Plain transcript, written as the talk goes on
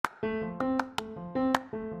You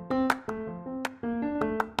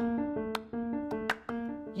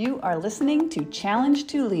are listening to Challenge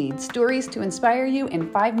to Lead, stories to inspire you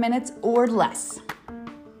in 5 minutes or less.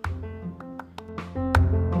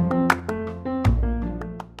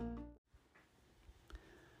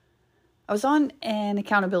 I was on an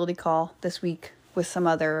accountability call this week with some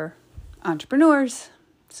other entrepreneurs,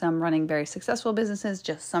 some running very successful businesses,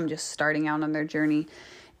 some just starting out on their journey.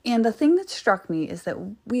 And the thing that struck me is that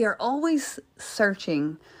we are always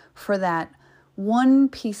searching for that one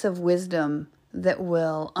piece of wisdom that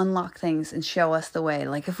will unlock things and show us the way.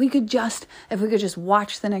 Like if we could just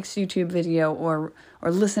watch the next YouTube video or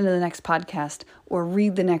listen to the next podcast or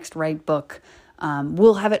read the next right book,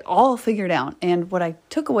 we'll have it all figured out. And what I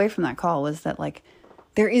took away from that call was that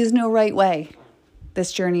there is no right way.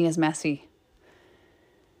 This journey is messy.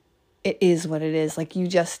 It is what it is.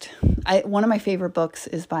 One of my favorite books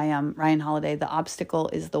is by Ryan Holiday, The Obstacle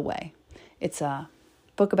is the Way. It's a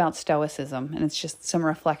book about stoicism, and it's just some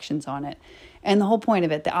reflections on it. And the whole point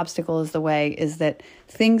of it, the obstacle is the way, is that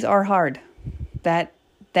things are hard. That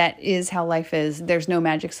is how life is. There's no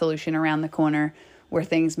magic solution around the corner where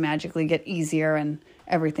things magically get easier and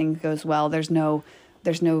everything goes well. There's no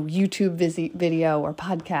YouTube video or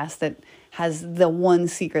podcast that has the one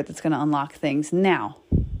secret that's going to unlock things. Now,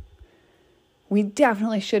 we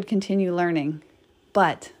definitely should continue learning,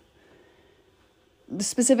 but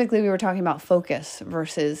specifically we were talking about focus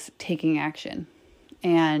versus taking action.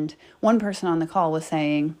 And one person on the call was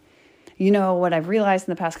saying, what I've realized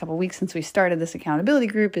in the past couple of weeks since we started this accountability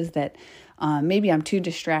group is that maybe I'm too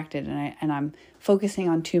distracted and I'm focusing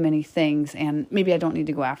on too many things, and maybe I don't need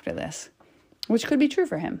to go after this, which could be true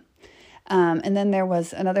for him. And then there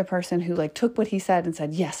was another person who took what he said and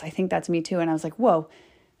said, yes, I think that's me too. And I was like, whoa,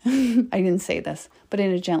 I didn't say this, but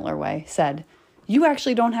in a gentler way said, you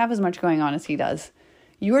actually don't have as much going on as he does.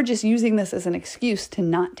 You're just using this as an excuse to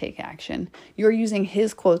not take action. You're using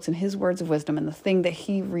his quotes and his words of wisdom and the thing that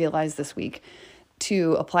he realized this week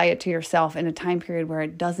to apply it to yourself in a time period where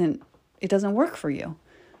it doesn't work for you.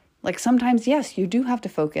 Sometimes, yes, you do have to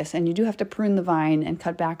focus and you do have to prune the vine and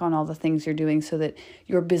cut back on all the things you're doing so that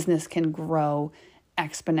your business can grow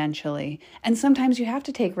exponentially. And sometimes you have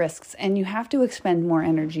to take risks and you have to expend more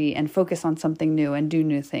energy and focus on something new and do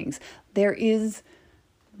new things. There is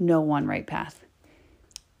no one right path.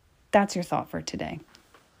 That's your thought for today.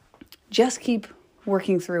 Just keep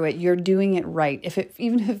working through it. You're doing it right.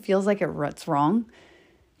 Even if it feels like it's wrong,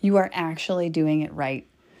 you are actually doing it right.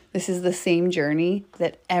 This is the same journey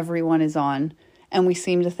that everyone is on, and we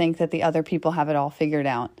seem to think that the other people have it all figured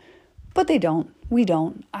out. But they don't. We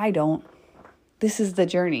don't. I don't. This is the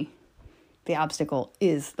journey. The obstacle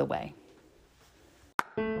is the way.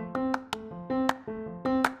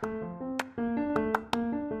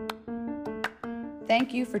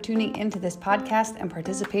 Thank you for tuning into this podcast and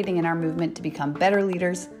participating in our movement to become better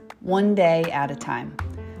leaders, one day at a time.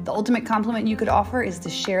 The ultimate compliment you could offer is to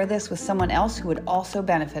share this with someone else who would also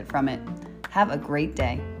benefit from it. Have a great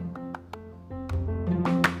day.